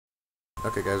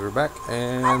Okay, guys, we're back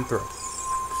and throw.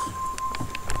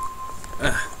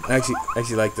 I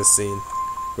actually like this scene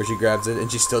where she grabs it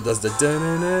and she still does the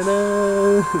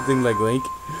da-na-na-na thing like Link.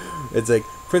 It's like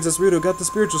Princess Ruto got the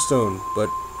spiritual stone, but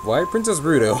why Princess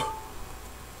Ruto?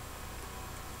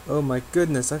 Oh my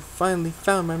goodness! I finally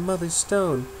found my mother's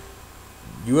stone.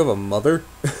 You have a mother?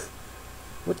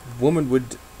 What woman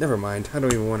would? Never mind. I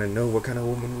don't even want to know what kind of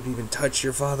woman would even touch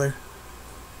your father.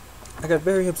 I got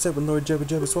very upset when Lord Jabba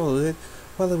Jabba swallowed it.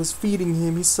 While I was feeding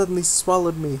him, he suddenly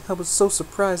swallowed me. I was so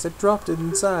surprised I dropped it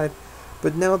inside.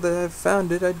 But now that I've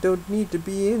found it, I don't need to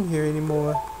be in here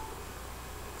anymore.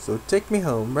 So take me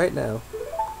home right now.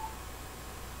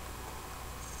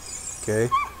 Okay.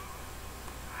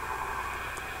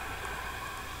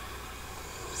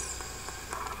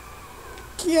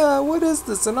 Yeah, what is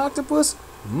this? An octopus?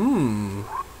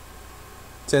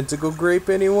 Tentacle grape,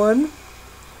 anyone?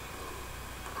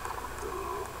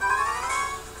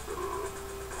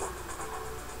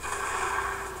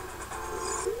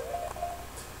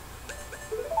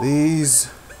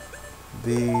 These,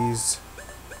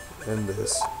 and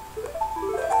this.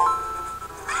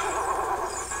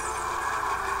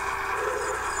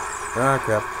 Ah,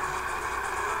 crap.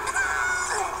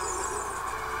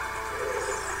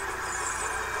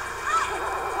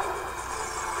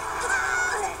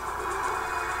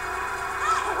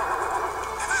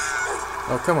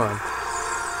 Oh, come on.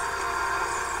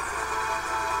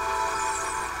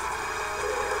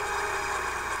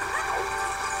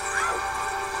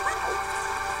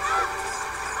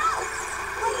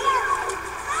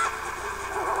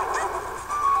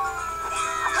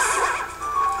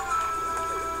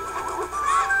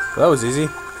 Well, that was easy.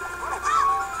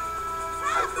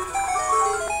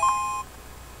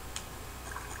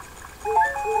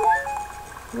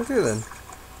 Okay then.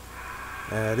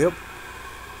 Yep.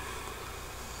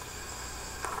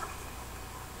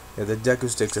 Yeah, the Deku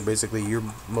sticks are basically your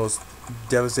most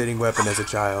devastating weapon as a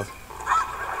child.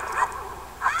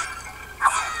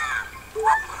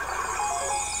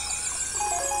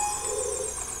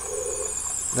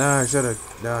 Nah, I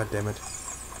should've. Nah, damn it.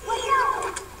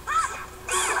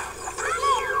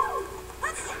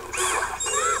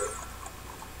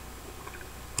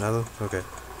 Nothing? Okay.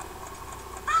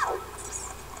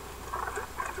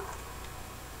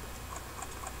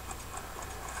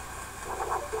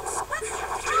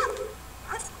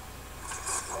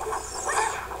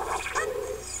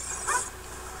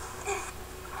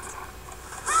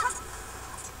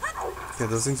 Yeah,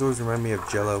 those things always remind me of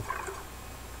Jello.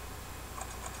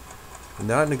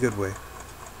 Not in a good way.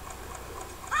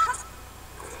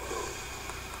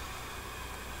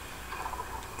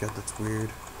 God, that's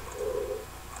weird.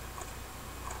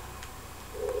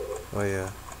 Oh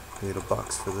yeah, I need a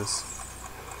box for this.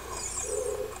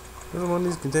 Doesn't one of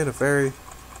these contain a fairy?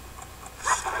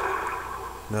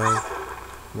 No.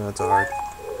 No, it's a heart.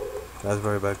 That's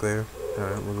very bad clear.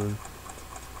 Alright, well then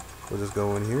we'll just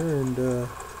go in here and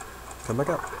come back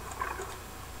out.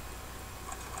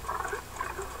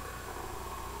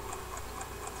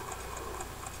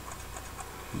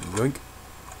 Yoink.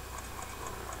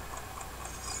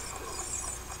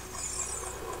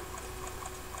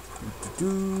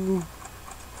 Do.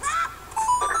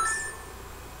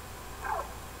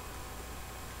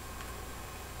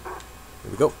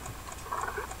 Here we go.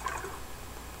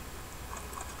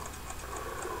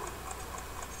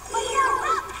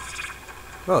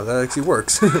 Oh, that actually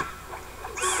works. I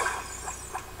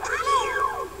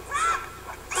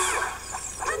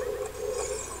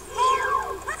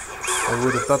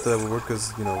would have thought that would work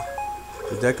because, you know,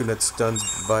 the Deku Net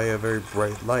stuns by a very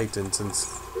bright light, and since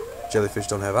jellyfish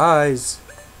don't have eyes,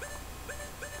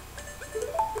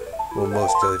 well,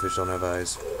 most jellyfish don't have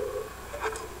eyes.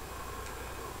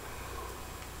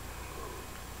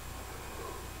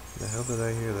 The hell did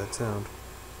I hear that sound?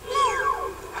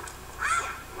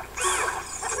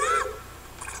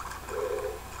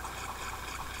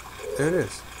 There it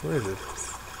is. Where is it?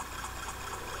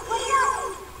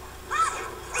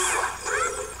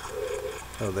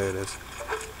 Oh, there it is.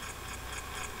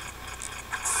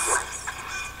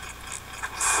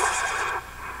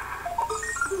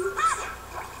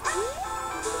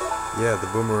 Yeah, the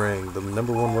boomerang, the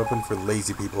 #1 weapon for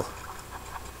lazy people.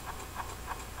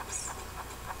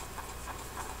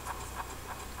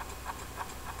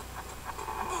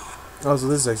 Oh, so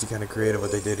this is actually kind of creative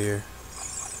what they did here.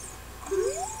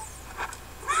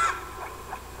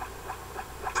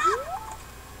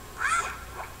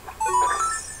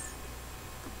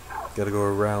 Gotta go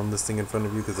around this thing in front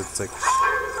of you because it's like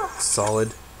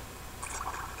solid.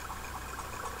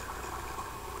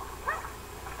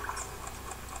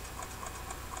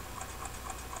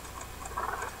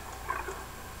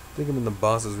 I think I'm in the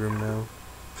boss's room now.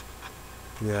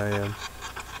 Yeah, I am.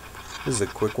 This is a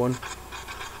quick one.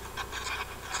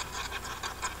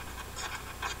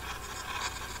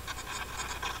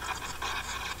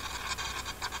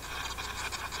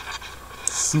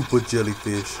 Super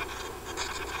jellyfish.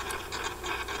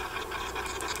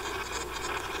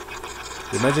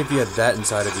 Imagine if you had that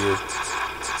inside of you.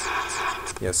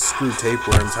 Yeah, screw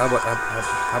tapeworms. How about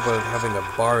having a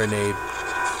baronade?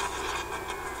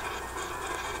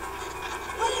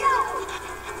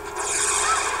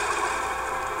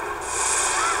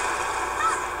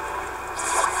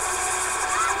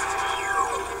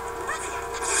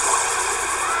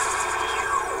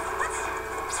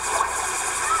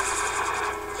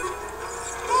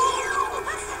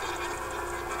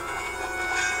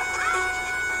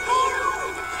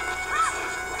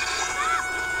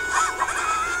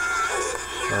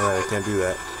 Alright, I can't do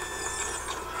that.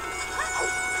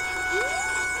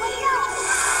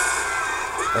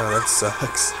 Oh, that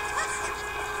sucks.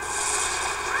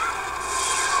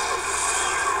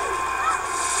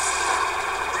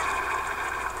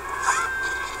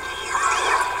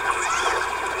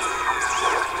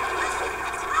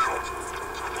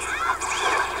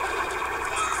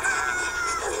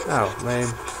 Oh,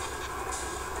 lame.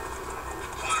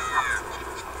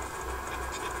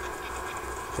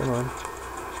 Come on.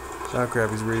 Oh crap,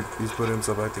 he's putting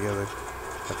himself back together.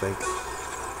 I think.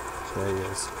 There he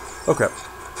is. Okay.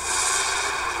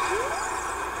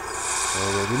 Or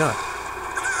maybe not.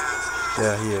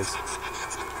 Yeah, he is.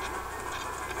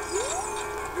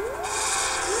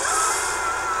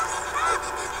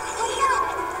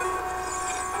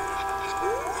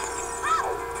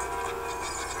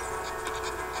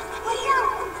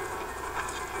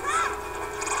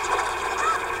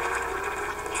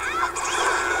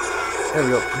 There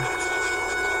we go.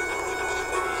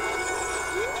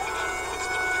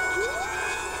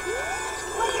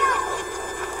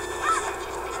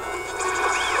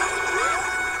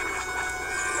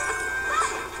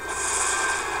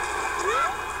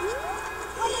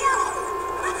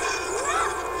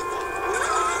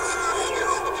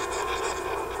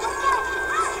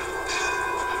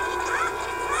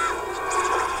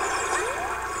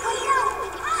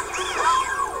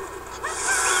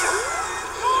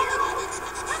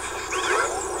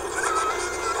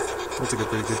 That took a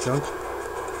pretty good chunk.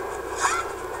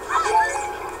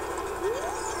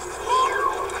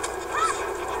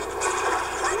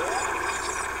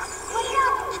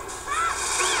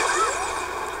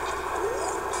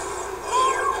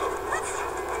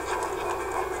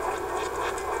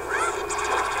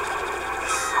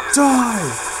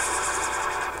 Die!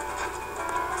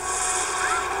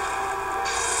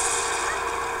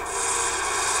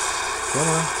 Come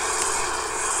on.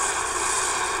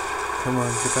 Come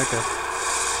on, get back up.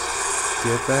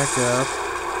 Get back up.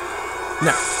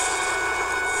 Now.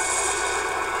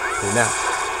 Okay, now.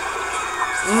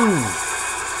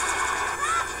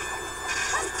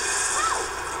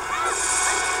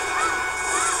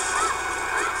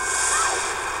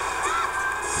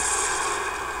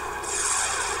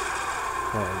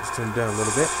 Alright, just turn it down a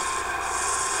little bit.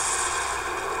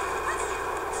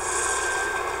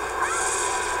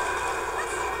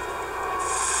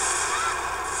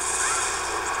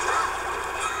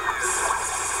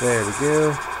 There we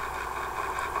go.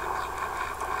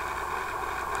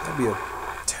 That'd be a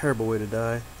terrible way to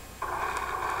die.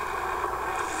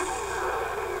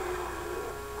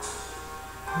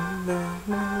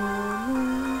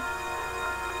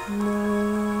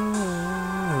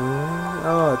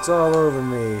 Oh, it's all over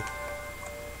me.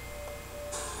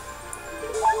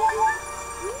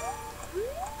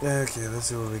 Okay, let's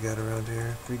see what we got around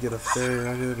here. If we get a fairy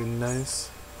around here, that'd be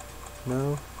nice.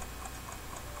 No?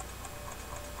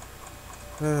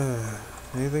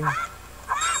 Anything?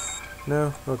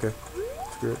 No? Okay.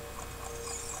 Screw it.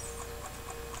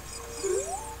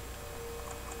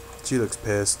 She looks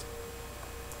pissed.